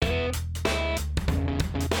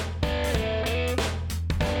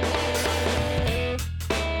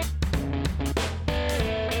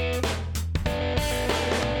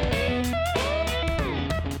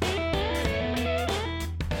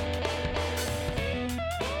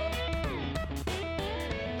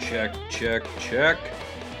Check, check, check.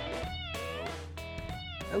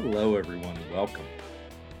 Hello, everyone, and welcome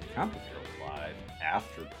to Comic Herald Live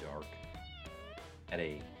After Dark at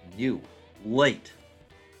a new, late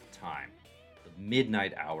time. The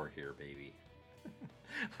midnight hour here, baby.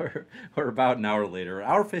 Or about an hour later,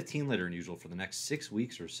 hour 15 later than usual for the next 6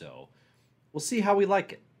 weeks or so. We'll see how we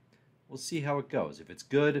like it. We'll see how it goes. If it's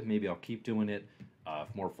good, maybe I'll keep doing it.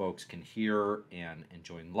 If more folks can hear and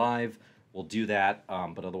join live, we'll do that.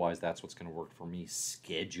 But otherwise, that's what's going to work for me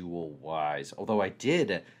schedule-wise. Although I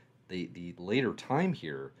did, the later time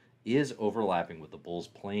here is overlapping with the Bulls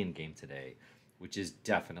playing game today, which is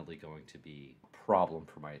definitely going to be a problem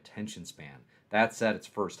for my attention span. That said, it's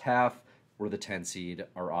first half. We're the 10 seed.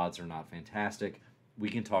 Our odds are not fantastic. We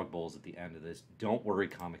can talk Bulls at the end of this. Don't worry,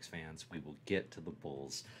 comics fans. We will get to the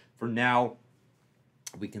Bulls. For now,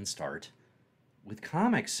 we can start with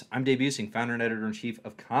comics. I'm Dave Busing, founder and editor-in-chief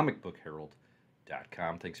of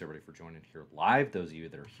comicbookherald.com. Thanks, everybody, for joining here live. Those of you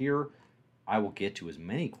that are here, I will get to as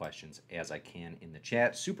many questions as I can in the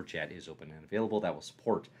chat. Super Chat is open and available. That will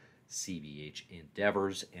support CBH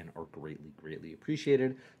endeavors and are greatly, greatly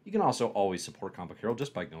appreciated. You can also always support Comic Book Herald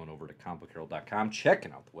just by going over to comicbookherald.com,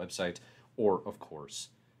 checking out the website, or, of course,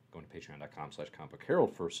 going to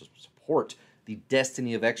patreon.com/comicbookherald for support. The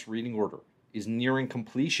Destiny of X reading order is nearing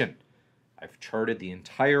completion. I've charted the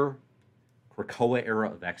entire Krakoa era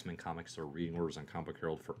of X-Men comics. There are reading orders on Comic Book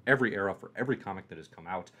Herald for every era, for every comic that has come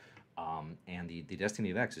out. And the Destiny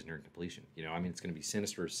of X is nearing completion. You know, I mean, it's going to be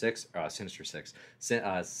Sins of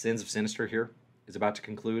Sinister here is about to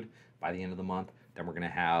conclude by the end of the month. Then we're going to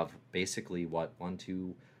have basically, 1,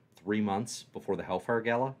 2, 3 months before the Hellfire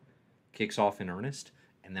Gala kicks off in earnest.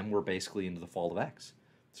 And then we're basically into the Fall of X.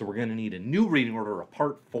 So we're going to need a new reading order, a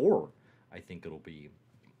part 4, I think it'll be,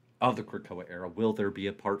 of the Krakoa era. Will there be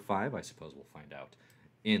a part 5? I suppose we'll find out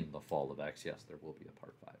in the Fall of X. Yes, there will be a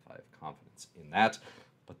part 5. I have confidence in that.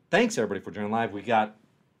 But thanks, everybody, for joining live. We got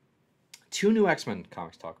 2 new X-Men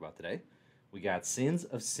comics to talk about today. We got Sins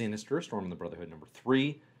of Sinister, Storm in the Brotherhood number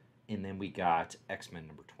 3, and then we got X-Men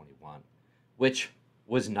number 21, which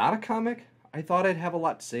was not a comic I thought I'd have a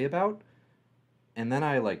lot to say about. And then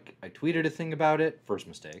I tweeted a thing about it. First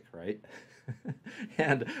mistake, right?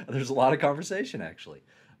 And there's a lot of conversation, actually,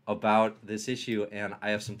 about this issue, and I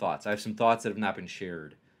have some thoughts. I have some thoughts that have not been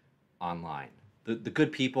shared online. The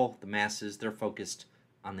good people, the masses, they're focused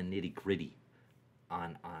on the nitty-gritty,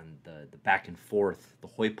 on the back and forth, the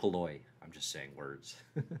hoi polloi. I'm just saying words.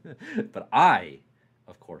 But I,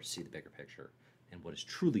 of course, see the bigger picture and what is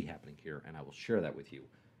truly happening here, and I will share that with you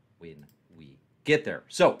when we get there.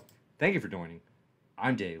 So, thank you for joining.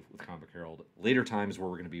 I'm Dave with Comic Book Herald. Later time is where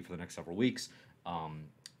we're going to be for the next several weeks.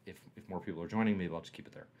 If more people are joining, maybe I'll just keep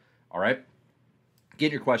it there. All right?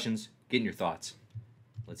 Get your questions, get your thoughts.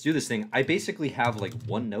 Let's do this thing. I basically have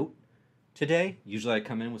one note today. Usually I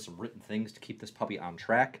come in with some written things to keep this puppy on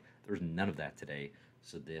track. There's none of that today,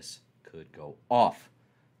 so this could go off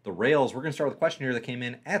the rails. We're going to start with a question here that came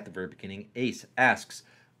in at the very beginning. Ace asks,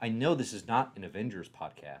 I know this is not an Avengers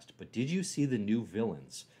podcast, but did you see the new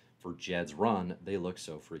villains for Jed's run? They look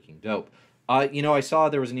so freaking dope. I saw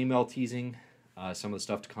there was an email teasing some of the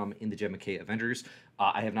stuff to come in the Jed MacKay Avengers.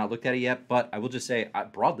 I have not looked at it yet, but I will just say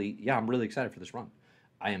broadly, yeah, I'm really excited for this run.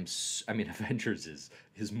 Avengers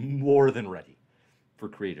is more than ready for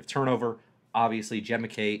creative turnover. Obviously, Jed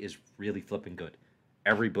MacKay is really flipping good.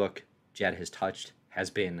 Every book Jed has touched has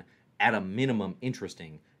been, at a minimum,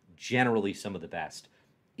 interesting, generally some of the best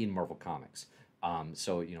in Marvel Comics.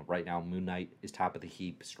 So, right now, Moon Knight is top of the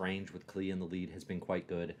heap. Strange with Clea in the lead has been quite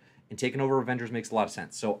good. And taking over Avengers makes a lot of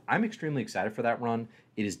sense. So I'm extremely excited for that run.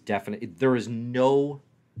 It is definite. There is no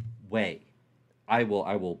way I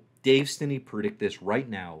will Dave Stinney predict this right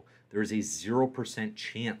now. There is a 0%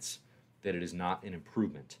 chance that it is not an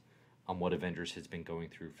improvement on what Avengers has been going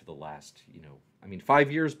through for the last,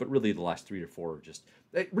 5 years, but really the last 3 to 4,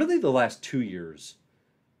 really the last 2 years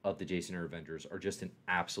of the Jason Aaron Avengers are just an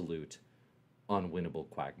absolute unwinnable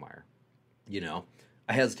quagmire.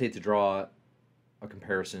 I hesitate to draw a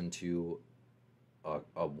comparison to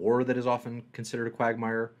a war that is often considered a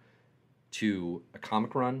quagmire to a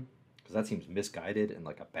comic run, because that seems misguided and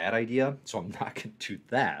like a bad idea, so I'm not going to do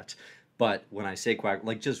that. But when I say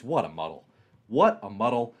just what a muddle. What a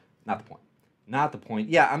muddle. Not the point.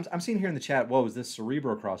 Yeah, I'm seeing here in the chat, whoa, is this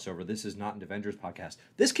Cerebro crossover? This is not an Avengers podcast.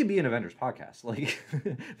 This can be an Avengers podcast.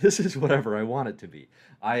 This is whatever I want it to be.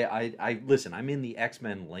 I listen, I'm in the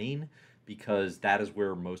X-Men lane because that is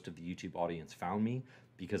where most of the YouTube audience found me,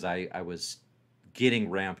 because I was getting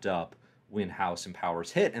ramped up when House and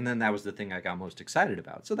Powers hit, and then that was the thing I got most excited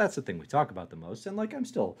about. So that's the thing we talk about the most, and I'm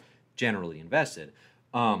still generally invested.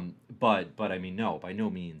 But I mean, no, by no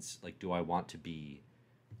means like do I want to be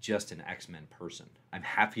just an X-Men person. I'm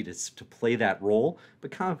happy to play that role, but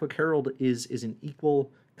Comic Book Herald is an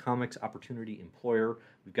equal comics opportunity employer.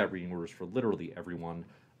 We've got reading orders for literally everyone.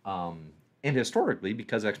 And historically,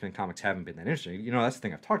 because X-Men comics haven't been that interesting, that's the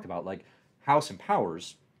thing I've talked about. Like House and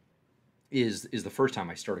Powers is the first time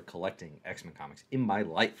I started collecting X-Men comics in my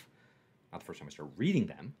life. Not the first time I started reading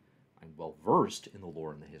them. I'm well versed in the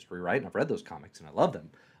lore and the history, right? And I've read those comics and I love them.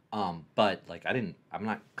 But like I'm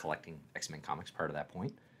not collecting X-Men comics prior to that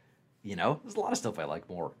point. There's a lot of stuff I like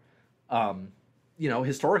more.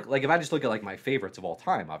 Historic. Like if I just look at like my favorites of all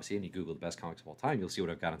time, obviously, and you Google the best comics of all time, you'll see what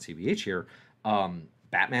I've got on CBH here.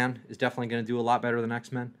 Batman is definitely going to do a lot better than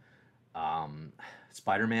X-Men.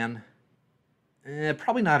 Spider-Man,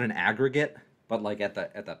 probably not an aggregate, but like at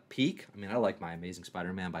the peak. I mean, I like my Amazing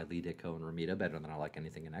Spider-Man by Lee Ditko and Romita better than I like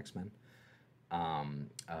anything in X-Men.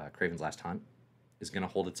 Kraven's Last Hunt is going to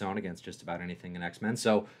hold its own against just about anything in X-Men.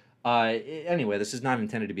 So anyway, this is not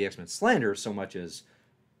intended to be X-Men slander so much as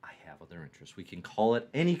I have other interests. We can call it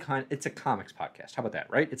any kind. It's a comics podcast. How about that,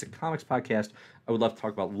 right? It's a comics podcast. I would love to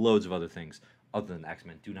talk about loads of other things other than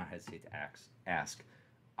X-Men. Do not hesitate to ask.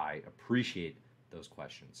 I appreciate those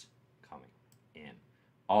questions coming in.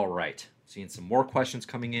 All right. Seeing some more questions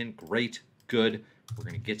coming in. Great. Good. We're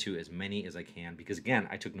going to get to as many as I can because, again,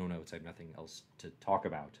 I took no notes. I have nothing else to talk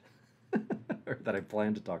about or that I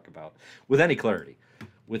plan to talk about with any clarity.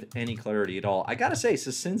 With any clarity at all. I got to say,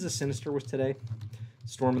 so Sins of Sinister was today.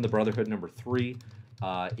 Storm in the Brotherhood #3.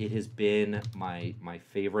 It has been my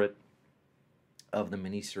favorite of the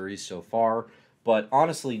miniseries so far. But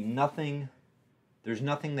honestly, there's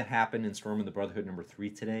nothing that happened in Storm in the Brotherhood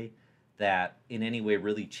 #3 today that in any way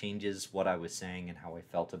really changes what I was saying and how I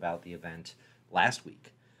felt about the event last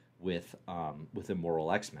week with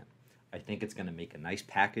Immoral X-Men. I think it's going to make a nice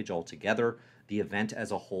package altogether. The event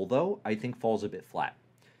as a whole, though, I think falls a bit flat.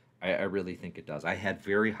 I really think it does. I had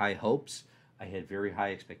very high hopes. I had very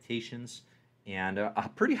high expectations and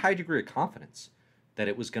a pretty high degree of confidence that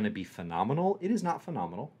it was going to be phenomenal. It is not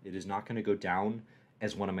phenomenal. It is not going to go down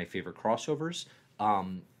as one of my favorite crossovers.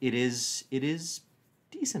 It is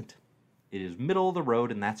decent. It is middle of the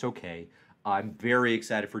road, and that's okay. I'm very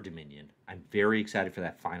excited for Dominion. I'm very excited for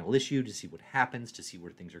that final issue to see what happens, to see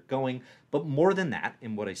where things are going. But more than that,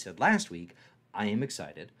 in what I said last week, I am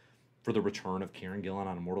excited for the return of Kieran Gillen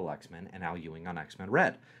on Immortal X-Men and Al Ewing on X-Men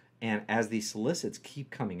Red. And as these solicits keep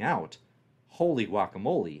coming out, holy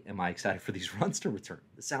guacamole, am I excited for these runs to return.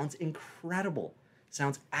 This sounds incredible.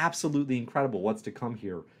 Sounds absolutely incredible what's to come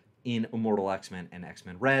here in Immortal X-Men and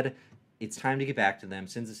X-Men Red. It's time to get back to them.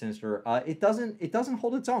 Sins of Sinister, it doesn't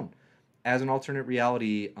hold its own as an alternate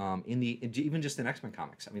reality even just in X-Men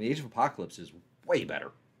comics. I mean, Age of Apocalypse is way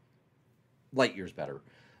better. Light years better.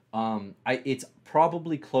 It's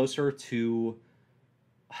probably closer to,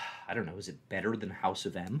 I don't know, is it better than House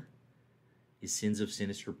of M? Is Sins of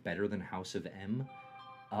Sinister better than House of M?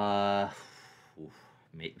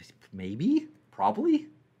 Maybe? Probably?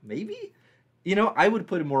 Maybe? I would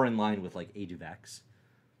put it more in line with like Age of X,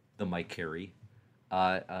 the Mike Carey,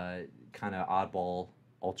 kind of oddball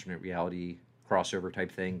alternate reality crossover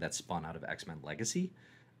type thing that spun out of X-Men Legacy.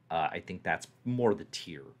 I think that's more the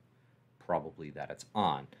tier probably that it's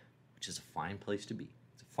on, which is a fine place to be.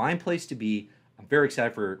 It's a fine place to be. I'm very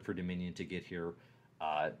excited for Dominion to get here.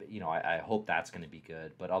 I hope that's going to be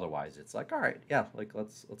good, but otherwise it's like, all right, yeah, like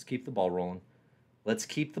let's keep the ball rolling. Let's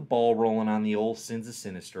keep the ball rolling on the old Sins of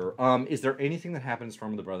Sinister. Is there anything that happens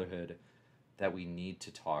from the Brotherhood that we need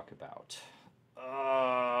to talk about?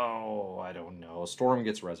 Oh, I don't know. Storm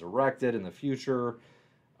gets resurrected in the future.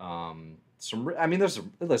 Listen,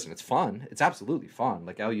 it's fun. It's absolutely fun.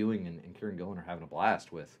 Like Al Ewing and Kieran Gillen are having a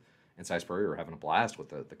blast with, and Cy Spurrier are having a blast with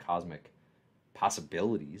the cosmic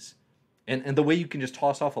possibilities. And the way you can just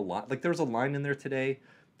toss off a line. Like there's a line in there today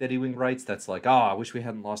that Ewing writes that's like, I wish we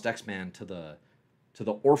hadn't lost X-Man to the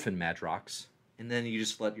orphan Madrox. And then you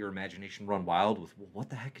just let your imagination run wild with, well, what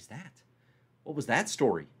the heck is that? What was that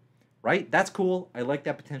story? Right? That's cool. I like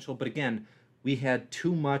that potential. But again, we had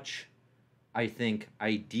too much, I think,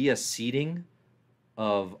 idea seeding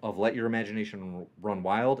of let your imagination run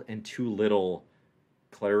wild and too little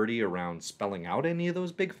clarity around spelling out any of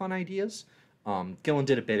those big fun ideas. Gillen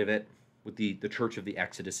did a bit of it with the Church of the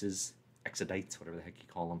Exoduses, Exodites, whatever the heck you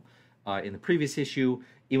call them. In the previous issue,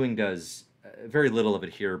 Ewing does very little of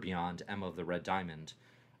it here beyond Emma of the Red Diamond.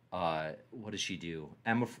 What does she do?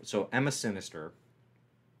 Emma Sinister.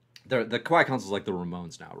 The Quiet Council is like the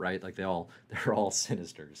Ramones now, right? Like they're all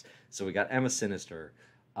Sinisters. So we got Emma Sinister.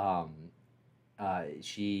 What does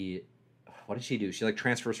she do? She like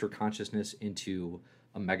transfers her consciousness into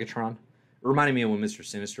a Megatron, It reminded me of when Mr.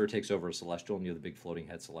 Sinister takes over a Celestial, and you have the big floating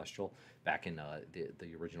head Celestial back in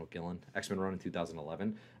the original Gillen X-Men run in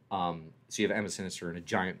 2011. So you have Emma Sinister in a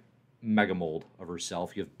giant mega mold of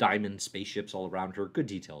herself. You have diamond spaceships all around her. Good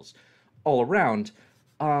details all around.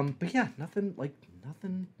 But yeah, nothing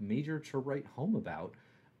major to write home about.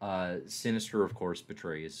 Sinister, of course,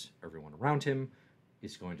 betrays everyone around him.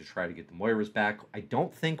 Is going to try to get the Moiras back. I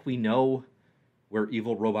don't think we know where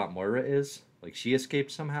evil robot Moira is. Like, she escaped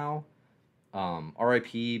somehow.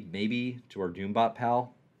 R.I.P. maybe to our Doombot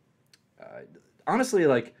pal. Honestly,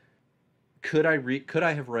 like, could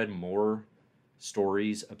I have read more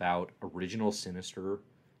stories about original Sinister,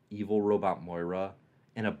 evil robot Moira,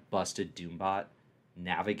 and a busted Doombot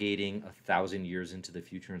navigating 1,000 years into the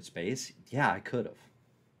future in space? Yeah, I could have.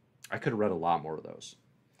 I could have read a lot more of those.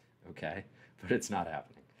 Okay, but it's not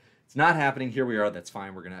happening. It's not happening. Here we are. That's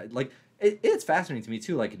fine. We're gonna like. It's fascinating to me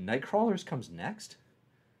too. Like, Nightcrawlers comes next.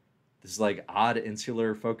 This like odd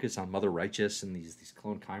insular focus on Mother Righteous and these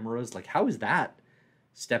clone chimeras. Like, how is that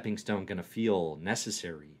stepping stone gonna feel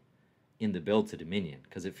necessary in the build to Dominion?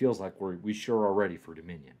 Because it feels like we sure are ready for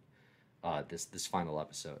Dominion. This final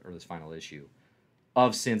episode, or this final issue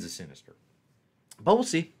of Sins of Sinister. But we'll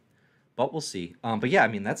see. But yeah, I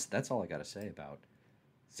mean, that's all I got to say about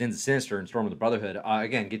Sins of Sinister and Storm of the Brotherhood.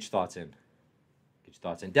 Again, get your thoughts in.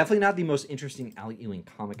 Definitely not the most interesting Al Ewing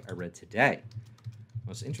comic I read today.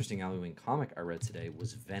 Most interesting Al Ewing comic I read today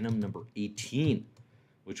was Venom number 18,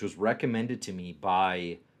 which was recommended to me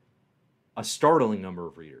by a startling number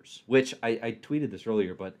of readers. Which I tweeted this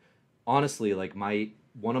earlier, but honestly, like,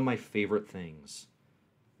 one of my favorite things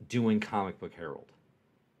doing Comic Book Herald,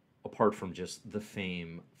 apart from just the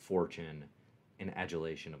fame, fortune, and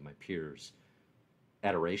adulation of my peers,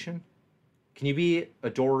 adoration. Can you be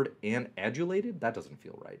adored and adulated? That doesn't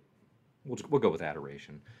feel right. We'll go with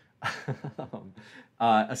adoration.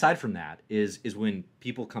 Aside from that, is when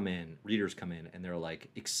people come in, readers come in, and they're like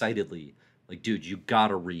excitedly, like, dude, you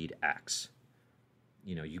gotta read X.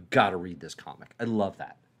 You gotta read this comic. I love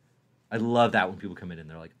that. I love that when people come in and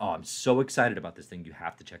they're like, oh, I'm so excited about this thing. You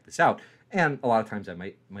have to check this out. And a lot of times I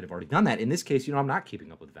might have already done that. In this case, I'm not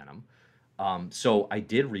keeping up with Venom. So I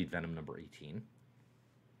did read Venom number 18.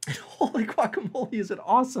 And holy guacamole, is it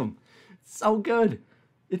awesome. It's so good.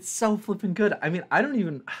 It's so flipping good. I mean, I don't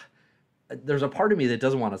even... There's a part of me that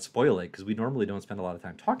doesn't want to spoil it because we normally don't spend a lot of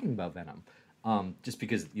time talking about Venom. Just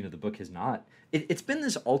because, the book has not... It's been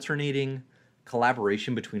this alternating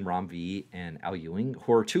collaboration between Ram V and Al Ewing,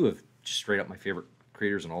 who are two of just straight up my favorite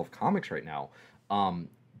creators in all of comics right now.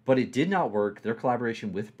 But it did not work. Their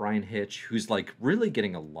collaboration with Brian Hitch, who's like really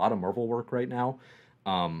getting a lot of Marvel work right now.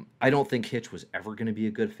 I don't think Hitch was ever going to be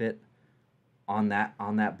a good fit on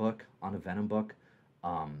that book, on a Venom book.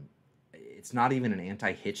 It's not even an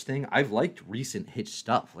anti-Hitch thing. I've liked recent Hitch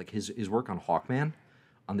stuff. Like his work on Hawkman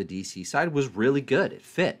on the DC side was really good. It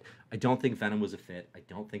fit. I don't think Venom was a fit. I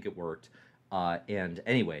don't think it worked. And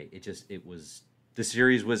anyway, the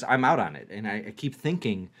series was, I'm out on it. And I keep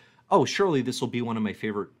thinking, oh, surely this will be one of my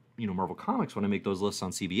favorite, Marvel comics when I make those lists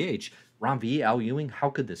on CBH. Ron V, Al Ewing, how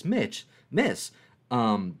could this miss?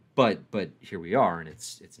 But here we are, and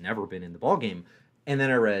it's never been in the ballgame. And then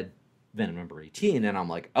I read Venom number 18, and I'm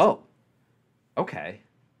like, oh, okay,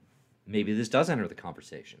 maybe this does enter the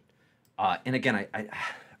conversation. And again, I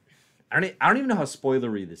don't even know how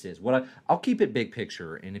spoilery this is. I'll keep it big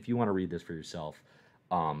picture, and if you want to read this for yourself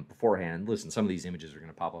beforehand, listen, some of these images are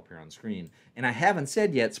going to pop up here on the screen. And I haven't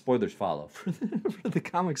said yet, spoilers follow for the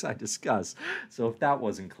comics I discuss. So if that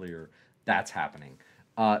wasn't clear, that's happening.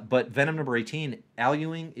 But Venom number 18, Al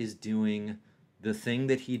Ewing is doing the thing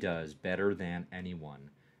that he does better than anyone,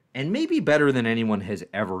 and maybe better than anyone has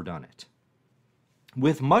ever done it.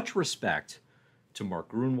 With much respect to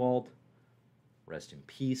Mark Gruenwald, rest in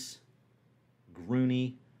peace,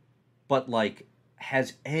 Grooney, but like,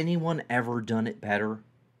 has anyone ever done it better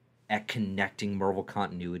at connecting Marvel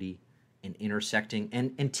continuity and intersecting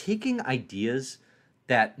and taking ideas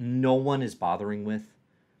that no one is bothering with,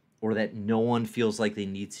 or that no one feels like they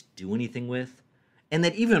need to do anything with, and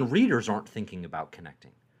that even readers aren't thinking about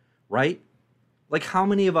connecting, right? Like, how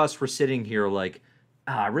many of us were sitting here like,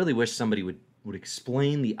 I really wish somebody would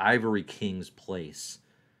explain the Ivory King's place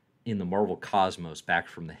in the Marvel cosmos back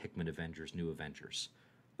from the Hickman Avengers, New Avengers.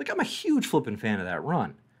 Like, I'm a huge flippin' fan of that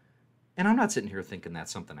run. And I'm not sitting here thinking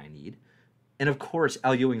that's something I need. And of course,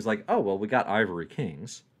 Al Ewing's like, oh, well, we got Ivory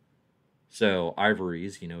Kings. So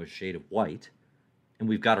Ivory's, a shade of white. And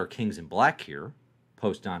we've got our Kings in black here,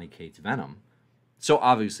 post Donny Cates Venom. So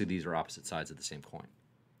obviously these are opposite sides of the same coin.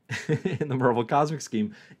 In the Marvel Cosmic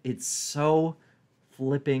scheme, it's so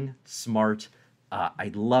flipping smart.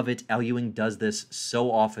 I love it. Al Ewing does this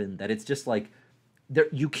so often that it's just like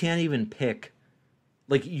you can't even pick.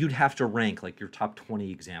 Like you'd have to rank like your top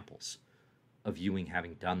 20 examples of Ewing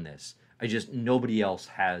having done this. Nobody else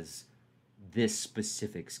has this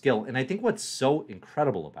specific skill. And I think what's so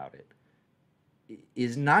incredible about it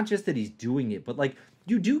is not just that he's doing it, but like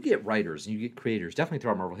you do get writers and you get creators definitely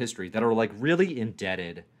throughout Marvel history that are like really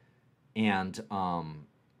indebted and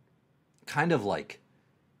kind of like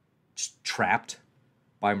trapped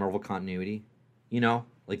by Marvel continuity,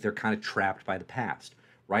 like they're kind of trapped by the past,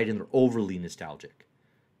 right? And they're overly nostalgic.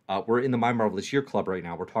 We're in the My Marvelous Year Club right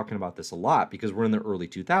now. We're talking about this a lot because we're in the early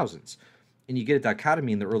 2000s. And you get a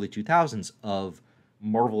dichotomy in the early 2000s of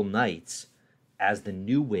Marvel Knights as the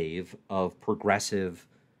new wave of progressive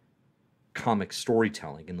comic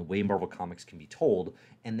storytelling and the way Marvel Comics can be told.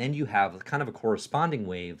 And then you have kind of a corresponding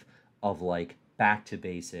wave of like back to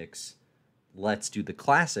basics, let's do the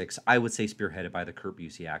classics, I would say spearheaded by the Kurt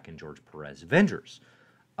Busiek and George Perez Avengers.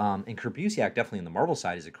 And Kurt Busiek, definitely on the Marvel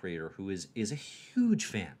side, is a creator who is a huge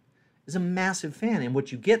fan, is a massive fan. And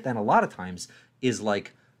what you get then a lot of times is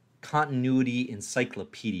like continuity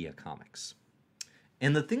encyclopedia comics.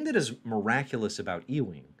 And the thing that is miraculous about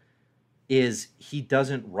Ewing is he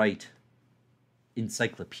doesn't write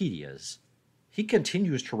encyclopedias. He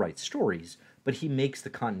continues to write stories, but he makes the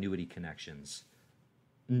continuity connections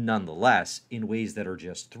nonetheless in ways that are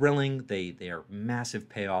just thrilling. They are massive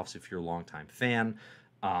payoffs if you're a longtime fan,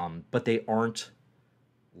 but they aren't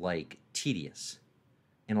like tedious.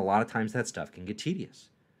 And a lot of times that stuff can get tedious.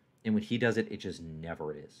 And when he does it, it just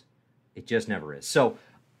never is. It just never is. So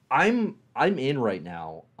I'm in right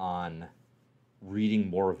now on reading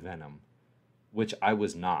more Venom, which I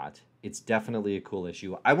was not. It's definitely a cool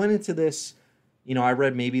issue. I went into this, I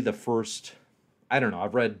read maybe the first, I don't know,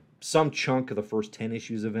 I've read some chunk of the first 10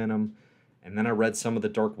 issues of Venom, and then I read some of the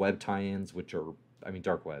Dark Web tie-ins, which are,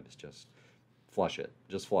 Dark Web is just flush it,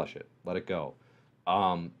 let it go.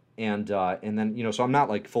 And then, so I'm not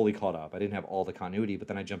like fully caught up. I didn't have all the continuity, but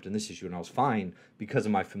then I jumped in this issue and I was fine because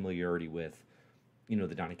of my familiarity with,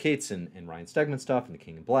 the Donny Cates and Ryan Stegman stuff and the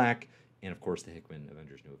King in Black, and of course the Hickman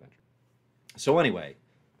Avengers New Avenger. So anyway,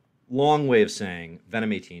 long way of saying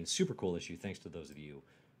Venom 18, super cool issue. Thanks to those of you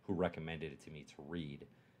who recommended it to me to read.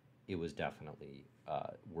 It was definitely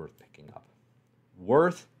worth picking up.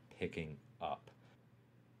 Worth picking up.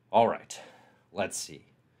 All right, let's see.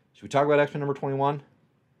 Should we talk about X-Men number 21?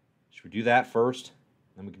 Should we do that first?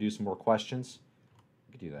 Then we can do some more questions.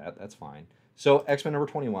 We can do that. That's fine. So X-Men number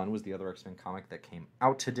 21 was the other X-Men comic that came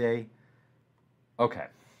out today. Okay.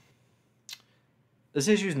 This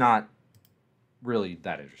issue is not really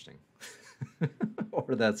that interesting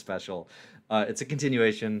or that special. It's a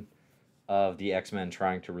continuation of the X-Men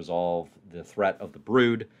trying to resolve the threat of the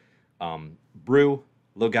Brood. Brew,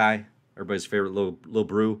 little guy, everybody's favorite little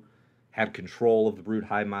Brew, had control of the Brood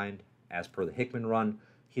hive mind as per the Hickman run.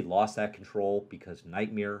 He lost that control because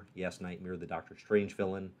Nightmare, yes, Nightmare, the Doctor Strange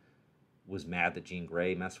villain, was mad that Jean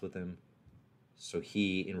Grey messed with him. So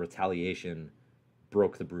he, in retaliation,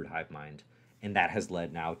 broke the Brood hive mind. And that has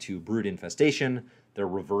led now to Brood infestation. They're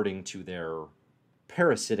reverting to their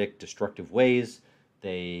parasitic, destructive ways.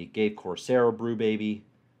 They gave Corsair a Brew baby,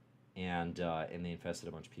 and they infested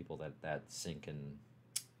a bunch of people that Sync and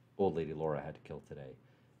Old Lady Laura had to kill today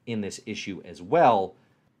in this issue as well.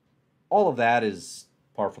 All of that is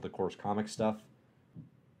par for the course comic stuff.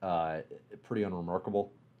 Pretty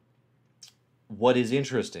unremarkable. What is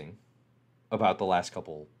interesting about the last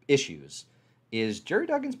couple issues is Jerry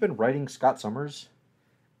Duggan's been writing Scott Summers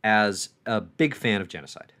as a big fan of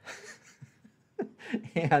genocide.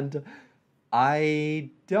 And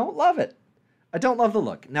I don't love it. I don't love the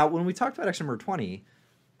look. Now, when we talked about X number 20,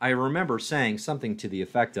 I remember saying something to the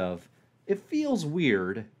effect of, it feels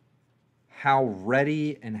weird how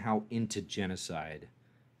ready and how into genocide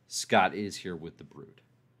Scott is here with the Brood.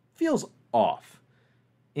 Feels off.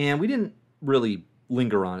 And we didn't really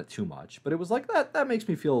linger on it too much, but it was like, that makes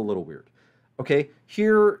me feel a little weird. Okay,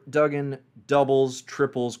 here Duggan doubles,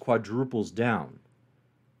 triples, quadruples down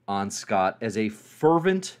on Scott as a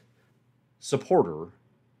fervent supporter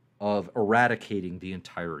of eradicating the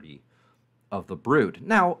entirety of the Brood.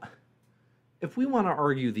 Now, if we want to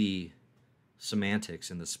argue the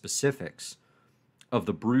semantics and the specifics of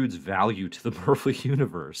the Brood's value to the Marvel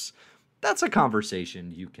Universe, that's a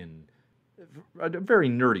conversation you can, a very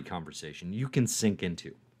nerdy conversation you can sink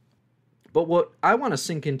into. But what I want to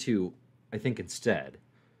sink into, I think, instead,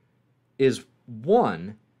 is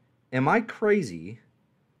one, am I crazy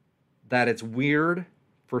that it's weird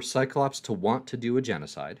for Cyclops to want to do a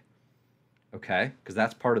genocide? Okay, because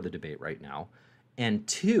that's part of the debate right now. And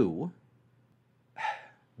two,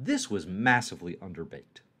 This was massively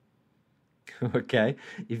underbaked. Okay?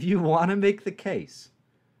 If you want to make the case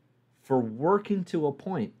for working to a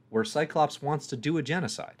point where Cyclops wants to do a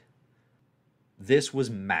genocide, this was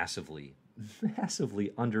massively, massively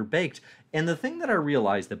underbaked. And the thing that I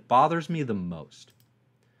realized that bothers me the most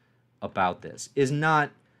about this is not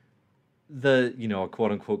the, a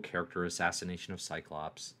quote-unquote character assassination of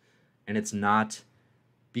Cyclops, and it's not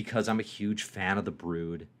because I'm a huge fan of the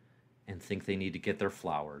Brood and think they need to get their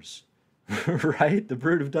flowers, right? The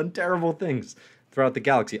Brood have done terrible things throughout the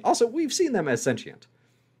galaxy. Also, we've seen them as sentient.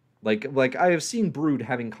 Like I have seen Brood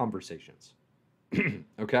having conversations.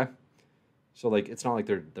 Okay? So, like, it's not like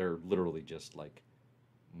they're literally just, like,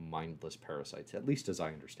 mindless parasites, at least as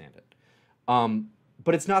I understand it.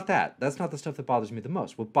 But it's not that. That's not the stuff that bothers me the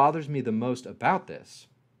most. What bothers me the most about this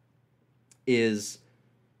is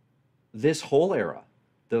this whole era,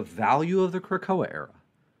 the value of the Krakoa era,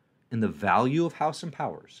 and the value of House and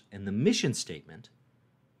Powers, and the mission statement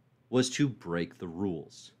was to break the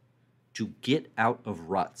rules, to get out of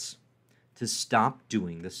ruts, to stop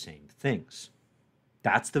doing the same things.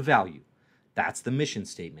 That's the value. That's the mission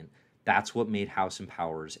statement. That's what made House and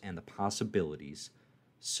Powers and the possibilities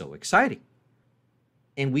so exciting.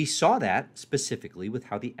 And we saw that specifically with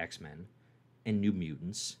how the X-Men and New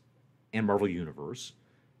Mutants and Marvel Universe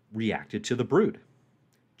reacted to the Brood.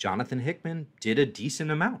 Jonathan Hickman did a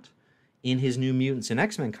decent amount in his New Mutants and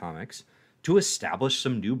X-Men comics to establish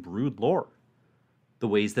some new Brood lore. The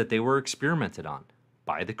ways that they were experimented on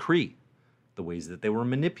by the Kree, the ways that they were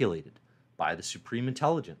manipulated by the Supreme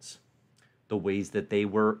Intelligence, the ways that they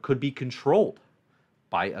could be controlled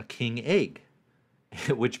by a king egg,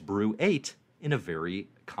 which Brew ate in a very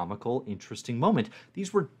comical, interesting moment.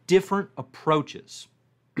 These were different approaches,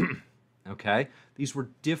 okay? These were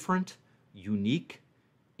different, unique,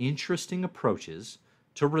 interesting approaches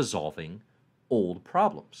to resolving old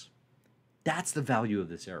problems. That's the value of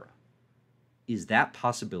this era, is that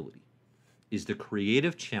possibility, is the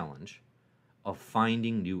creative challenge of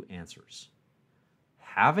finding new answers.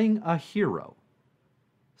 Having a hero,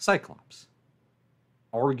 Cyclops,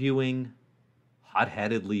 arguing,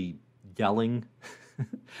 hot-headedly yelling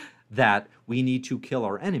that we need to kill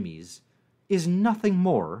our enemies is nothing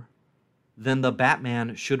more than the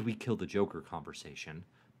Batman should we kill the Joker conversation,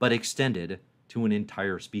 but extended to an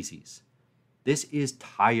entire species. This is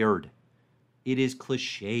tired. It is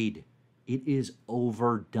cliched. It is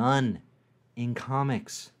overdone in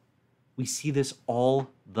comics. We see this all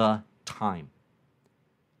the time.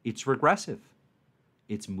 It's regressive.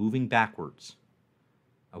 It's moving backwards.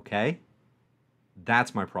 Okay?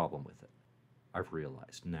 That's my problem with it. I've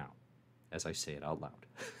realized now, as I say it out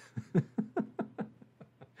loud.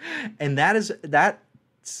 And that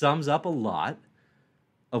sums up a lot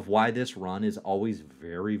of why this run is always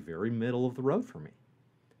very, very middle of the road for me.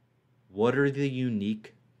 What are the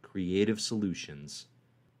unique creative solutions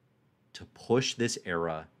to push this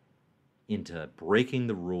era into breaking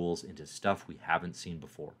the rules, into stuff we haven't seen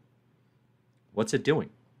before? What's it doing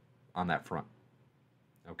on that front?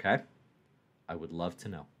 Okay? I would love to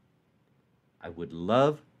know. I would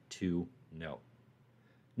love to know.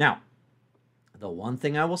 Now, the one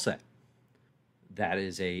thing I will say that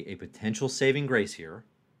is a potential saving grace here,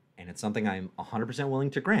 and it's something I'm 100%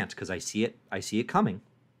 willing to grant because I see it coming.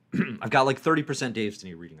 I've got like 30% Dave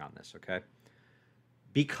Stinney reading on this, okay?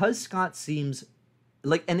 Because Scott seems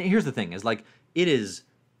like, and here's the thing, is like, it is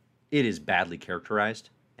badly characterized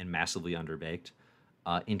and massively underbaked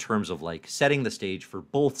in terms of like setting the stage for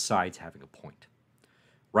both sides having a point,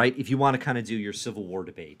 right? If you want to kind of do your Civil War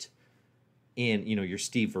debate and, your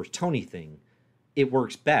Steve versus Tony thing, it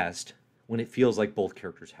works best when it feels like both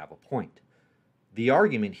characters have a point. The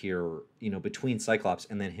argument here, between Cyclops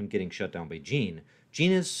and then him getting shut down by Jean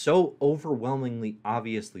is so overwhelmingly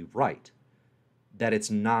obviously right that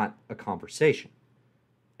it's not a conversation.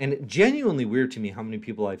 And genuinely weird to me how many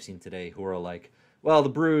people I've seen today who are like, well, the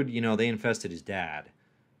Brood, they infested his dad.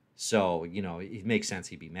 So, it makes sense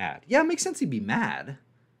he'd be mad. Yeah, it makes sense he'd be mad.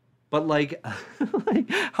 But like,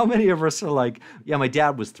 how many of us are like, yeah, my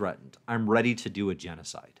dad was threatened. I'm ready to do a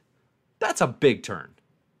genocide. That's a big turn.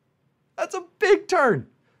 That's a big turn.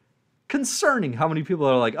 Concerning how many people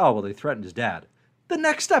are like, oh, well, they threatened his dad. The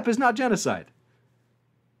next step is not genocide.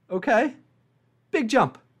 Okay? Big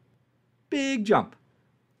jump. Big jump.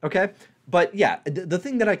 Okay? But yeah, the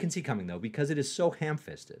thing that I can see coming, though, because it is so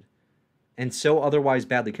ham-fisted and so otherwise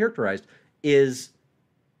badly characterized, is,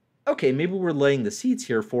 okay, maybe we're laying the seeds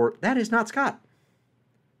here for, that is not Scott.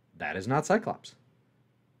 That is not Cyclops.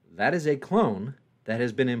 That is a clone that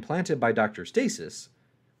has been implanted by Dr. Stasis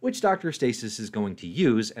which Dr. Stasis is going to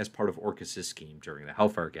use as part of Orcus's scheme during the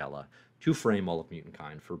Hellfire Gala to frame all of mutant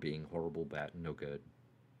kind for being horrible, bad, no good,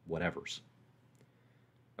 whatevers.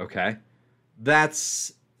 Okay?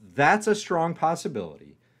 That's a strong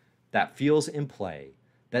possibility that feels in play,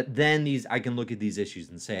 that then I can look at these issues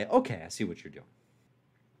and say, okay, I see what you're doing.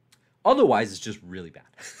 Otherwise, it's just really bad.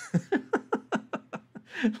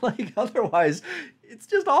 Like, otherwise, it's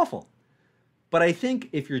just awful. But I think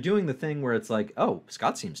if you're doing the thing where it's like, oh,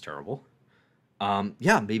 Scott seems terrible,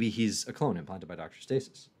 yeah, maybe he's a clone implanted by Dr.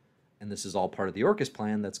 Stasis. And this is all part of the Orcus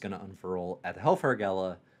plan that's going to unfurl at the Hellfire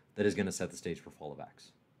Gala that is going to set the stage for Fall of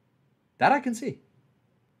X. That I can see.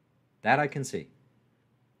 That I can see.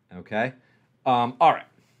 Okay? All right.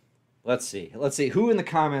 Let's see. Let's see. Who in the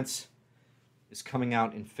comments is coming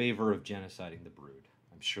out in favor of genociding the Brood?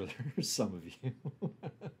 I'm sure there's some of you.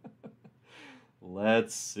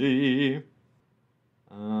 Let's see.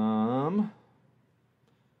 The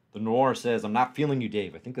Noir says, I'm not feeling you,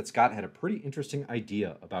 Dave. I think that Scott had a pretty interesting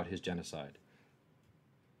idea about his genocide.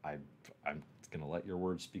 I'm going to let your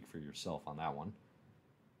words speak for yourself on that one.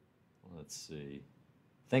 Let's see.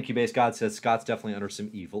 Thank you, Base God says Scott's definitely under some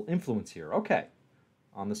evil influence here. Okay.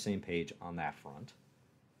 On the same page on that front.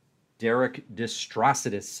 Derek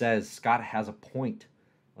Distrocitus says Scott has a point.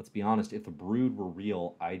 Let's be honest. If the Brood were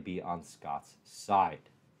real, I'd be on Scott's side.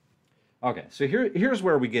 Okay, so here's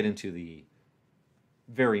where we get into the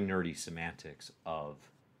very nerdy semantics of,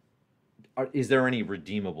 is there any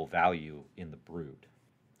redeemable value in the Brood,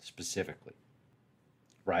 specifically?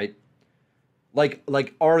 Right?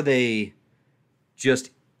 Like are they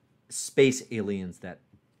just space aliens that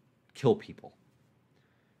kill people?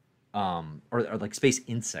 Or like space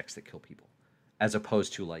insects that kill people, as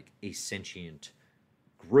opposed to like a sentient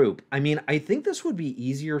group? I mean, I think this would be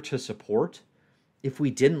easier to support if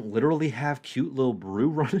we didn't literally have cute little Brew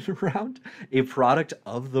running around, a product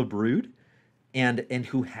of the Brood, and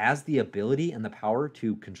who has the ability and the power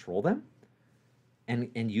to control them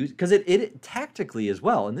and use, because it tactically as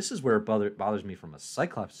well, and this is where it bothers me from a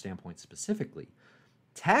Cyclops standpoint specifically.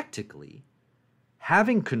 Tactically,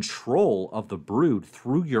 having control of the Brood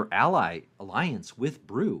through your alliance with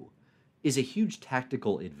Brew is a huge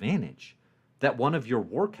tactical advantage that one of your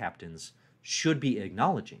war captains should be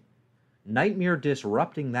acknowledging. Nightmare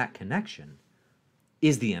disrupting that connection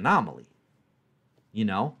is the anomaly. You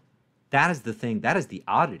know? That is the thing. That is the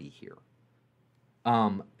oddity here.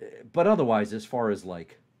 But otherwise, as far as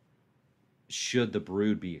like, should the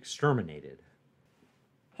Brood be exterminated?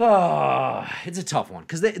 It's a tough one,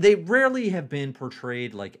 because they rarely have been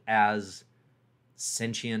portrayed like as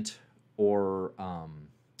sentient or,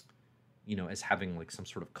 you know, as having like some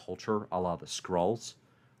sort of culture a la the Skrulls,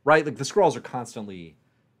 right? Like the Skrulls are constantly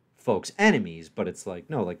folks' enemies, but it's like,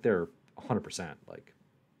 no, like they're 100% like,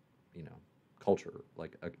 you know, culture,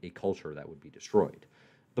 like a culture that would be destroyed.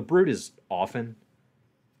 The Brood is often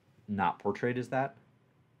not portrayed as that,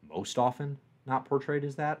 most often not portrayed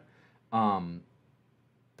as that.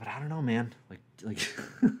 But I don't know, man. Like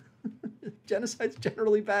genocide's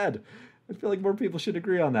generally bad. I feel like more people should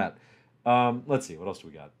agree on that. Let's see, what else do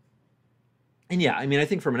we got? And yeah, I mean, I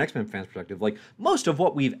think from an X-Men fan's perspective, like most of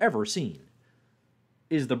what we've ever seen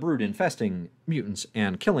is the Brood infesting mutants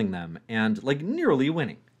and killing them and like nearly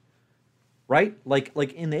winning. Right? Like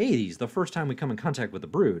in the 80s, the first time we come in contact with the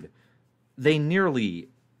Brood, they nearly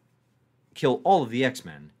kill all of the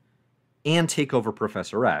X-Men and take over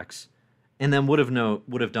Professor X, and then would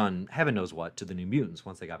have done heaven knows what to the New Mutants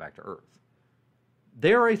once they got back to Earth.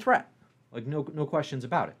 They are a threat. Like no questions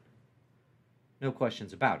about it. No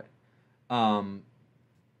questions about it. I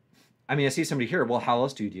mean, I see somebody here. Well, how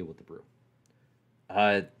else do you deal with the Brood?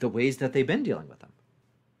 The ways that they've been dealing with them.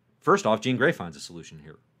 First off, Jean Grey finds a solution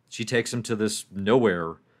here. She takes him to this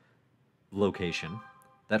nowhere location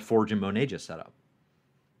that Forge and Monet just set up.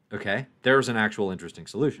 Okay? There's an actual interesting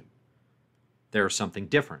solution. There's something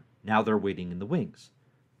different. Now they're waiting in the wings.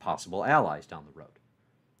 Possible allies down the road.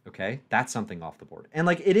 Okay? That's something off the board. And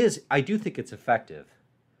like it is, I do think it's effective.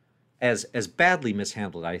 As badly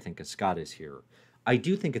mishandled, I think, as Scott is here, I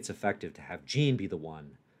do think it's effective to have Jean be the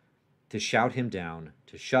one to shout him down,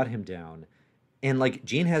 to shut him down. And like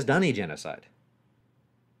Jean has done a genocide.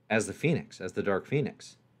 As the Phoenix, as the Dark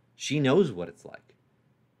Phoenix. She knows what it's like.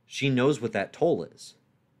 She knows what that toll is.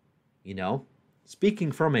 You know?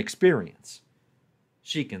 Speaking from experience,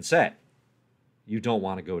 she can say, you don't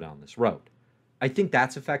want to go down this road. I think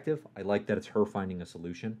that's effective. I like that it's her finding a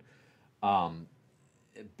solution.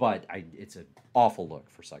 But it's an awful look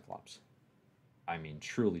for Cyclops. I mean,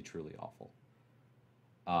 truly, truly awful.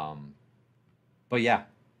 But yeah,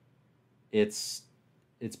 it's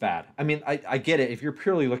bad. I mean, I get it. If you're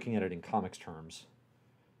purely looking at it in comics terms,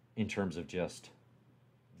 in terms of just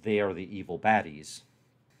they are the evil baddies,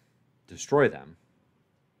 destroy them.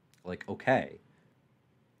 Like, okay.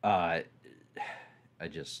 I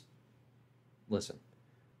just listen.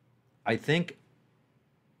 I think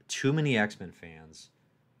too many X-Men fans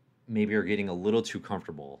maybe are getting a little too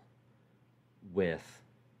comfortable with,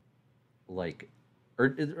 like,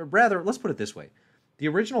 or rather, let's put it this way. The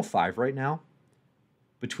original 5 right now,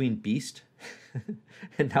 between Beast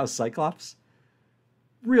and now Cyclops,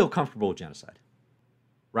 real comfortable with genocide.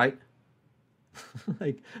 Right?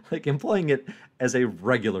 like employing it as a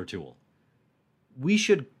regular tool. We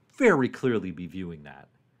should very clearly be viewing that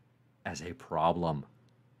as a problem.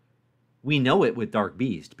 We know it with Dark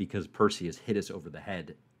Beast because Percy has hit us over the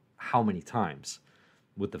head how many times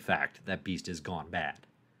with the fact that Beast has gone bad.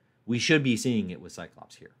 We should be seeing it with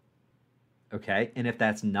Cyclops here. Okay? And if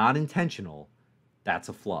that's not intentional, that's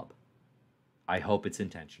a flub. I hope it's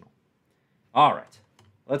intentional. All right.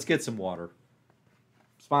 Let's get some water.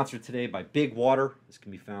 Sponsored today by Big Water. This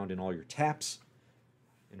can be found in all your taps,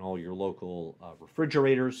 in all your local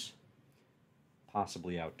refrigerators,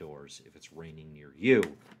 possibly outdoors if it's raining near you.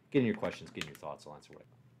 Get in your questions, get in your thoughts, I'll answer whatever.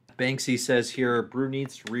 Banksy says here, Brood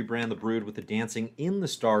needs to rebrand the Brood with the Dancing in the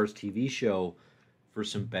Stars TV show for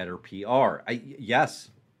some better PR.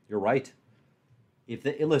 Yes, you're right. If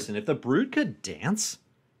the Brood could dance,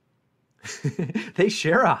 they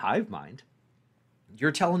share a hive mind.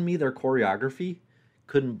 You're telling me their choreography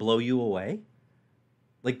couldn't blow you away?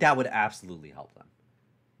 Like, that would absolutely help them.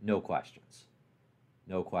 No questions.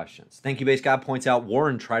 No questions. Thank you, Base God points out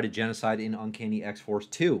Warren tried a genocide in Uncanny X-Force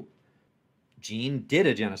 2. Jean did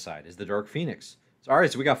a genocide as the Dark Phoenix. So, all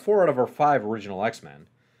right, so we got 4 out of our 5 original X-Men.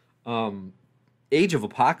 Age of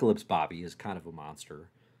Apocalypse Bobby is kind of a monster.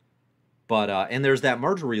 But, and there's that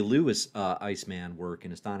Marjorie Lewis Iceman work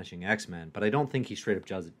in Astonishing X-Men, but I don't think he straight up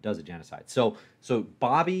does a genocide. So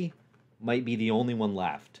Bobby might be the only one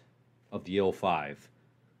left of the 05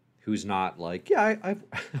 who's not like, yeah,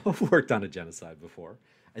 I've worked on a genocide before.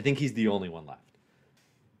 I think he's the only one left.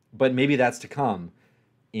 But maybe that's to come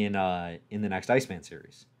in the next Iceman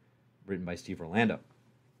series, written by Steve Orlando.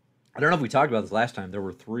 I don't know if we talked about this last time. There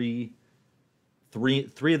were three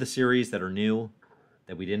of the series that are new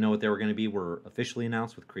that we didn't know what they were going to be were officially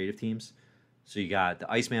announced with creative teams. So you got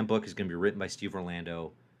the Iceman book is going to be written by Steve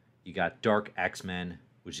Orlando. You got Dark X-Men,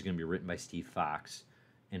 which is going to be written by Steve Fox.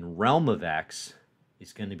 And Realm of X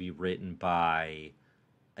is going to be written by,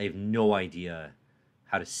 I have no idea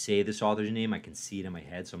how to say this author's name. I can see it in my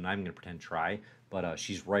head, so I'm not even going to pretend to try. But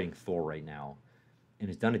she's writing Thor right now and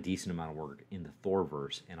has done a decent amount of work in the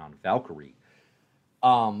Thorverse and on Valkyrie.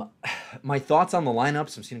 My thoughts on the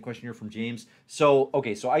lineups. I'm seeing a question here from James. So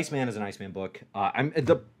Iceman is an Iceman book.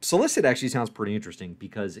 The Solicit actually sounds pretty interesting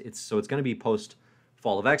because it's going to be post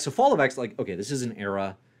Fall of X. So Fall of X, like, okay, this is an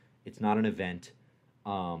era. It's not an event.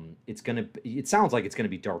 It sounds like it's gonna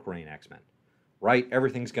be Dark Reign X-Men, right?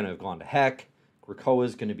 Everything's gonna have gone to heck.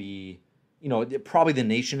 Krakoa's gonna be, probably the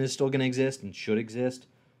Nation is still gonna exist and should exist.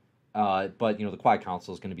 But the Quiet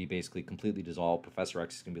Council is gonna be basically completely dissolved. Professor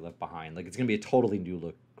X is gonna be left behind. Like, it's gonna be a totally new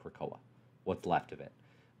look Krakoa, what's left of it.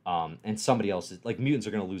 And somebody else is, like, mutants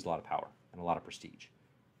are gonna lose a lot of power and a lot of prestige.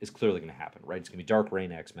 It's clearly gonna happen, right? It's gonna be Dark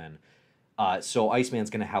Reign X-Men. So Iceman's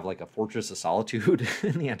going to have like a Fortress of Solitude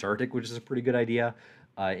in the Antarctic, which is a pretty good idea,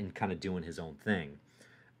 and kind of doing his own thing.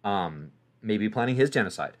 Maybe planning his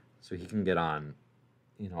genocide so he can get on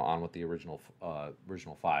with the original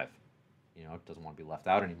 5. Doesn't want to be left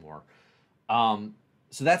out anymore.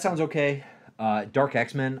 So that sounds okay. Dark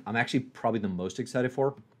X-Men, I'm actually probably the most excited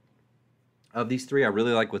for of these 3. I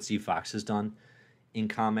really like what Steve Fox has done in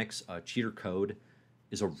comics. Cheater Code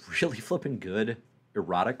is a really flippin' good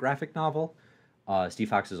erotic graphic novel. Steve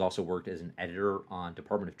Fox has also worked as an editor on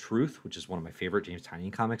Department of Truth, which is one of my favorite James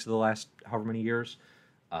Tynion comics of the last however many years.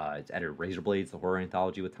 It's edited Razor Blades, the horror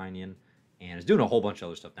anthology with Tynion, and is doing a whole bunch of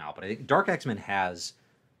other stuff now. But I think Dark X-Men has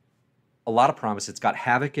a lot of promise. It's got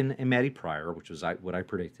Havoc and Maddie Pryor, which was what I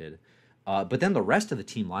predicted. But then the rest of the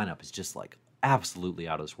team lineup is just like absolutely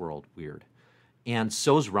out of this world weird. And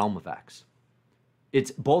so's Realm of X.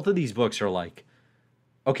 It's both of these books are like,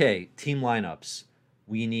 okay, team lineups.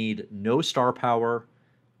 We need no star power.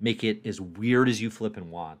 Make it as weird as you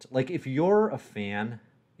flippin' want. Like, if you're a fan,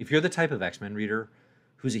 if you're the type of X-Men reader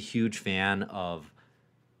who's a huge fan of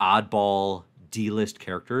oddball D-list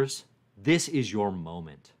characters, this is your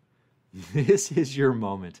moment. This is your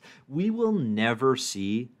moment. We will never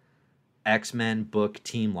see X-Men book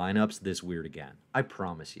team lineups this weird again. I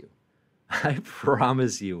promise you. I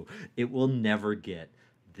promise you. It will never get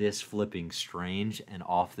this flipping strange and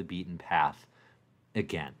off the beaten path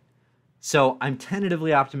again. So I'm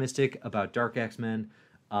tentatively optimistic about Dark X-Men.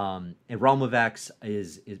 And Realm of X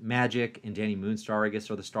is Magic and Danny Moonstar, I guess,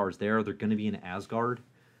 are the stars there. They're going to be in Asgard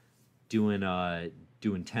doing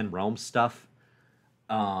 10 Realms stuff,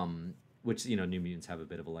 which, New Mutants have a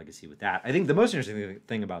bit of a legacy with that. I think the most interesting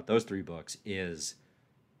thing about those 3 books is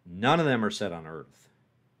none of them are set on Earth,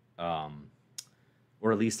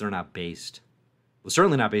 or at least they're not based. Well,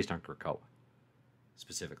 certainly not based on Krakoa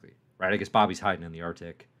specifically, right? I guess Bobby's hiding in the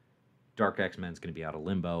Arctic. Dark X-Men's going to be out of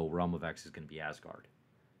Limbo. Realm of X is going to be Asgard.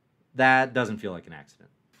 That doesn't feel like an accident,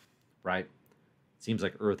 right? It seems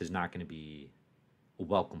like Earth is not going to be a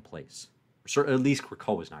welcome place. Or at least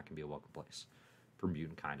Krakoa is not going to be a welcome place for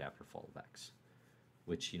mutant kind after Fall of X,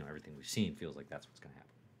 which, everything we've seen feels like that's what's going to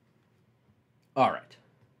happen. All right.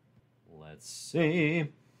 Let's see.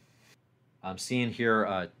 I'm seeing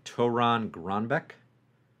here Toran Gronbeck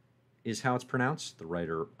is how it's pronounced, the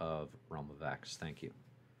writer of Realm of X. Thank you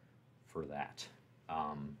for that.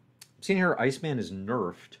 I'm seeing here Iceman is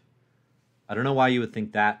nerfed. I don't know why you would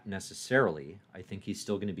think that necessarily. I think he's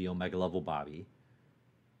still going to be Omega level Bobby,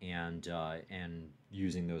 and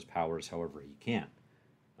using those powers however he can.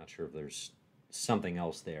 Not sure if there's something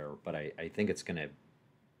else there, but I think it's going to,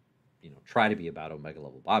 try to be about Omega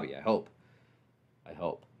level Bobby. I hope.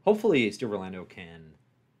 Hopefully, Steve Orlando can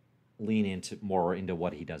lean more into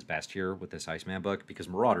what he does best here with this Iceman book, because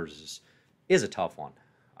Marauders is a tough one,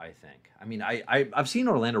 I think. I mean, I've seen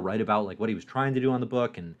Orlando write about like what he was trying to do on the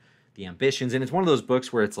book and the ambitions, and it's one of those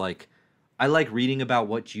books where it's like I like reading about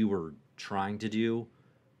what you were trying to do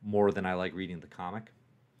more than I like reading the comic,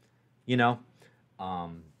 and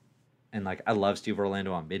like I love Steve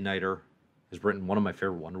Orlando on Midnighter. Has written one of my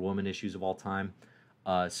favorite Wonder Woman issues of all time,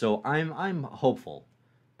 so I'm hopeful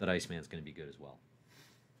that Iceman's going to be good as well.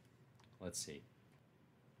 Let's see.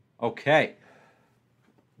 Okay,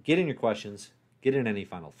 get in your questions, get in any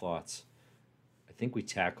final thoughts. I think we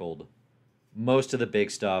tackled most of the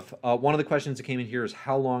big stuff. One of the questions that came in here is,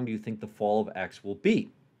 how long do you think the Fall of X will be?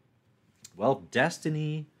 Well,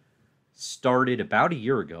 Destiny started about a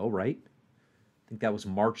year ago, right? I think that was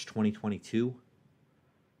March 2022.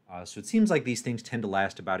 So it seems like these things tend to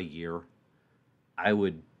last about a year. I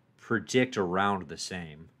would predict around the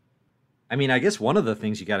same. I mean, I guess one of the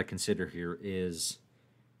things you got to consider here is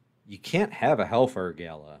you can't have a Hellfire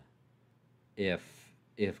Gala if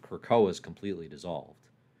Krakoa is completely dissolved.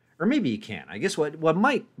 Or maybe you can. I guess what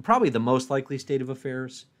might, probably the most likely state of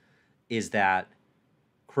affairs is that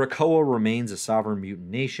Krakoa remains a sovereign mutant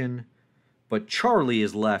nation, but Charlie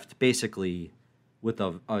is left basically with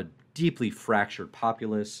a deeply fractured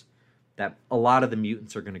populace, that a lot of the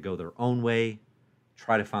mutants are going to go their own way,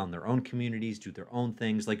 try to found their own communities, do their own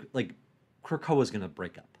things. Like Krakoa is going to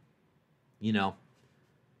break up.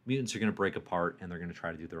 Mutants are going to break apart and they're going to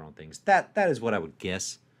try to do their own things. That is what I would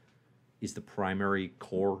guess is the primary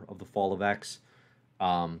core of the Fall of X.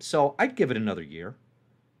 So I'd give it another year.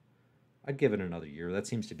 That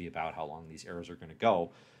seems to be about how long these eras are going to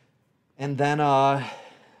go. And then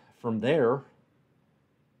from there,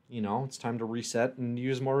 it's time to reset and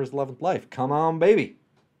use Moira's 11th life. Come on, baby.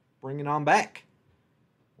 Bring it on back.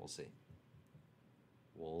 We'll see.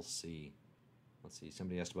 Let's see.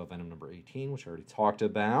 Somebody asked about Venom number 18, which I already talked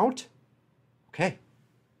about. Okay.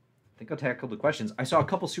 I think I'll tackle the questions. I saw a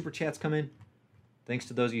couple super chats come in. Thanks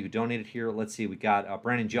to those of you who donated here. Let's see. We got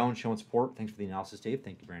Brandon Jones showing support. Thanks for the analysis, Dave.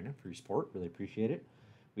 Thank you, Brandon, for your support. Really appreciate it.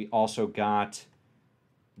 We also got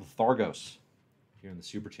Thargos here in the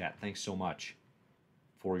super chat. Thanks so much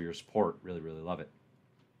for your support. Really, really love it.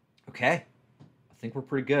 Okay. I think we're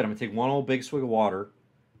pretty good. I'm going to take one old big swig of water,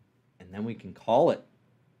 and then we can call it.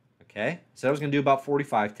 Okay? Said I was going to do about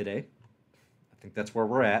 45 today. I think that's where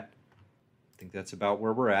we're at. So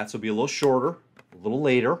it'll be a little shorter, a little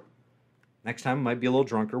later. Next time it might be a little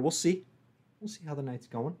drunker. We'll see. We'll see how the night's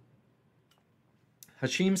going.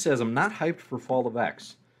 Hashim says, I'm not hyped for Fall of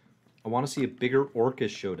X. I want to see a bigger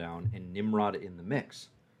Orcus showdown and Nimrod in the mix.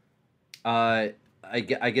 I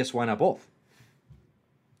guess why not both?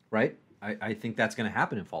 Right? I think that's going to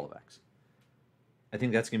happen in Fall of X. I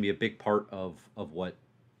think that's going to be a big part of what,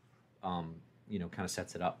 kind of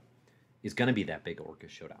sets it up. Is going to be that big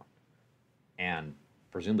Orcus showdown. And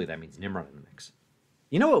presumably that means Nimrod in the mix.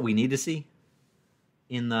 You know what we need to see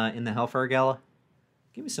in the Hellfire Gala?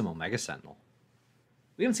 Give me some Omega Sentinel.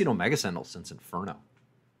 We haven't seen Omega Sentinel since Inferno.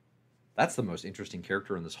 That's the most interesting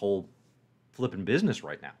character in this whole flippin' business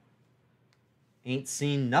right now. Ain't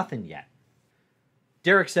seen nothing yet.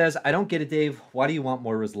 Derek says, I don't get it, Dave. Why do you want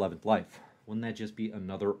Moira's 11th life? Wouldn't that just be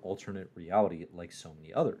another alternate reality like so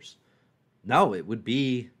many others? No, it would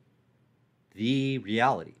be the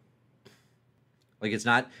reality. Like, it's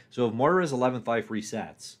not... So if Moira's 11th life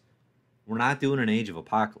resets, we're not doing an Age of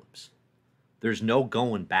Apocalypse. There's no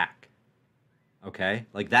going back. Okay?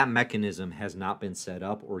 Like, that mechanism has not been set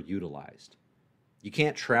up or utilized. You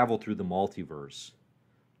can't travel through the multiverse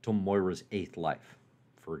to Moira's 8th life,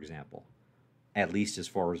 for example. At least as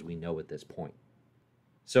far as we know at this point.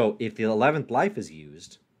 So if the 11th life is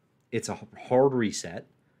used, it's a hard reset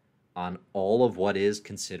on all of what is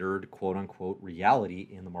considered quote-unquote reality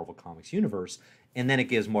in the Marvel Comics universe, and then it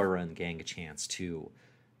gives Moira and the gang a chance to,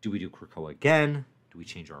 do we do Krakoa again? Do we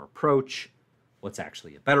change our approach? What's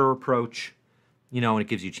actually a better approach? You know, and it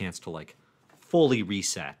gives you a chance to, like, fully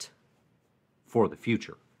reset for the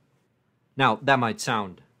future. Now, that might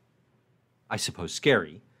sound, I suppose,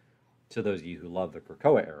 scary to those of you who love the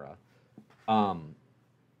Krakoa era,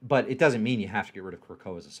 but it doesn't mean you have to get rid of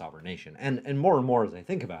Krakoa as a sovereign nation. And more as I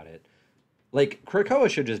think about it, like, Krakoa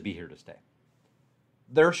should just be here to stay.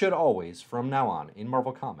 There should always, from now on, in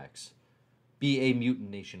Marvel Comics, be a mutant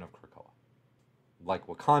nation of Krakoa. Like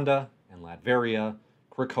Wakanda and Latveria,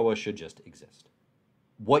 Krakoa should just exist.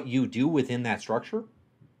 What you do within that structure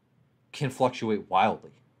can fluctuate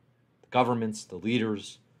wildly. The governments, the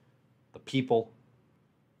leaders, the people,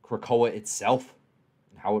 Krakoa itself,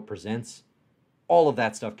 and how it presents, all of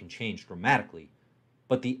that stuff can change dramatically.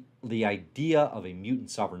 But the idea of a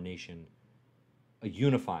mutant sovereign nation, a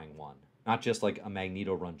unifying one, not just like a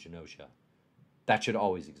Magneto-run Genosha, that should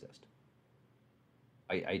always exist.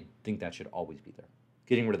 I think that should always be there.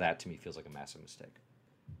 Getting rid of that, to me, feels like a massive mistake.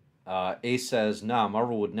 Ace says, nah,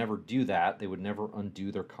 Marvel would never do that. They would never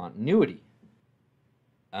undo their continuity.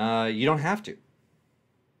 You don't have to.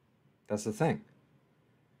 That's the thing.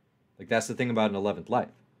 Like, that's the thing about an 11th life.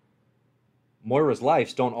 Moira's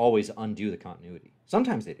lives don't always undo the continuity.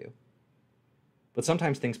 Sometimes they do. But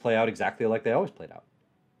sometimes things play out exactly like they always played out.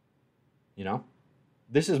 You know?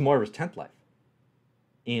 This is Moira's 10th life.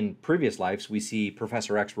 In previous lives, we see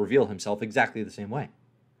Professor X reveal himself exactly the same way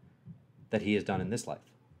that he has done in this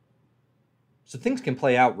life. So things can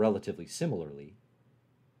play out relatively similarly,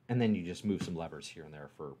 and then you just move some levers here and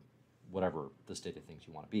there for whatever the state of things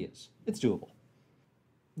you want to be is. It's doable.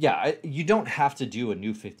 Yeah, you don't have to do a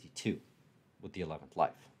new 52 with the 11th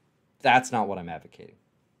life. That's not what I'm advocating.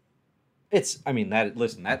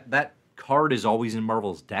 That card is always in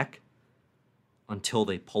Marvel's deck until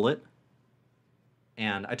they pull it.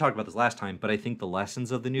 And I talked about this last time, but I think the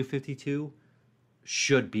lessons of the new 52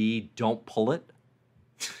 should be don't pull it.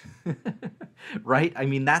 Right? I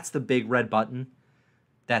mean, that's the big red button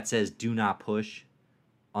that says do not push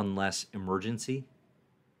unless emergency.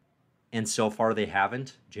 And so far they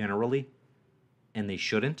haven't, generally, and they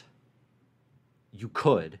shouldn't. You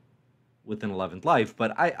could with an 11th life,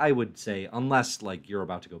 but I would say, unless, like, you're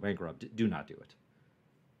about to go bankrupt, do not do it.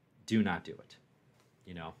 Do not do it.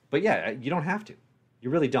 You know? But yeah, you don't have to. You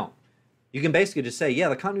really don't. You can basically just say, yeah,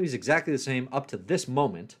 the continuity is exactly the same up to this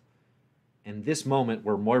moment, and this moment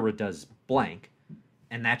where Moira does blank,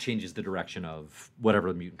 and that changes the direction of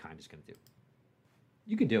whatever the mutant kind is going to do.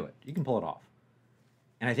 You can do it. You can pull it off.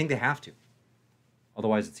 And I think they have to.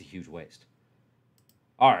 Otherwise, it's a huge waste.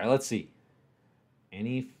 All right, let's see.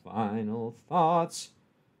 Any final thoughts?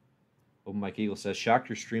 Open Mike Eagle says, shocked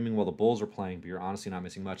you're streaming while the Bulls are playing, but you're honestly not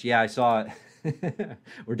missing much. Yeah, I saw it.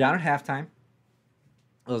 We're down at halftime.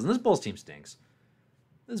 Listen, this Bulls team stinks.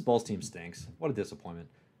 What a disappointment.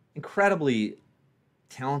 Incredibly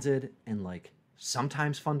talented and, like,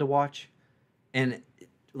 sometimes fun to watch. And,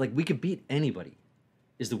 like, we could beat anybody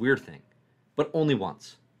is the weird thing. But only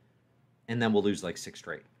once. And then we'll lose, like, 6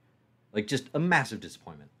 straight. Like, just a massive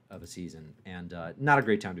disappointment of a season. And not a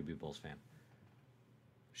great time to be a Bulls fan.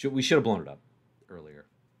 We should have blown it up earlier.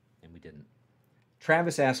 And we didn't.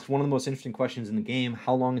 Travis asks, one of the most interesting questions in the game,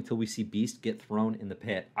 how long until we see Beast get thrown in the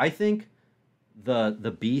pit? I think the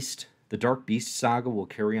Dark Beast saga will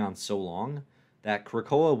carry on so long that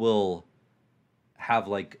Krakoa will have,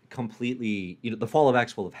 like, completely, the fall of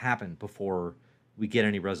X will have happened before we get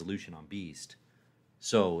any resolution on Beast.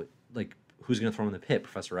 So, like, who's going to throw him in the pit?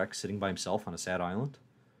 Professor X sitting by himself on a sad island?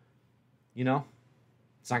 You know?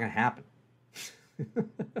 It's not going to happen.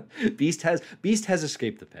 Beast has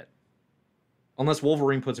escaped the pit. Unless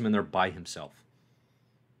Wolverine puts him in there by himself.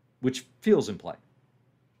 Which feels in play.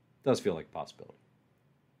 Does feel like a possibility.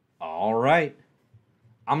 All right.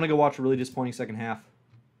 I'm going to go watch a really disappointing second half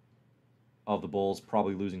of the Bulls,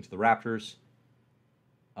 probably losing to the Raptors.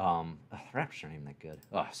 The Raptors aren't even that good.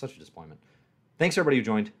 Such a disappointment. Thanks, everybody who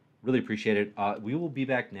joined. Really appreciate it. We will be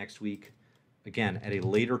back next week, again, at a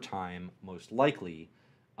later time, most likely.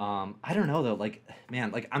 I don't know, though. Like,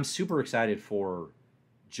 man, like, I'm super excited for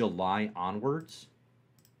July onwards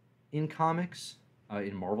in comics,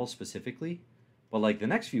 in Marvel specifically. But, like, the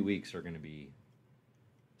next few weeks are going to be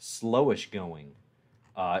slowish going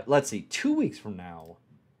Let's see. 2 weeks from now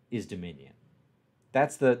is Dominion.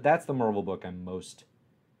 That's the Marvel book I'm most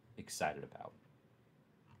excited about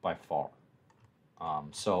by far.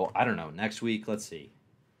 So I don't know. Next week, let's see.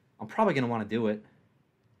 I'm probably gonna want to do it.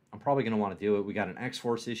 We got an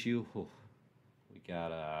X-Force issue. Oof. We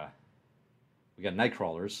got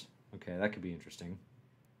Nightcrawlers. Okay, that could be interesting.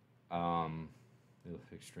 Um,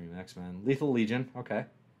 Extreme X-Men, Lethal Legion. Okay,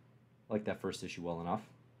 like that first issue well enough.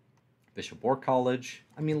 Bishop Bork College.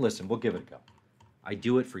 I mean, listen, we'll give it a go. I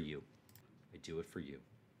do it for you. I do it for you.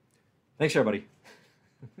 Thanks, everybody.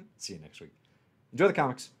 See you next week. Enjoy the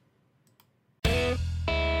comics.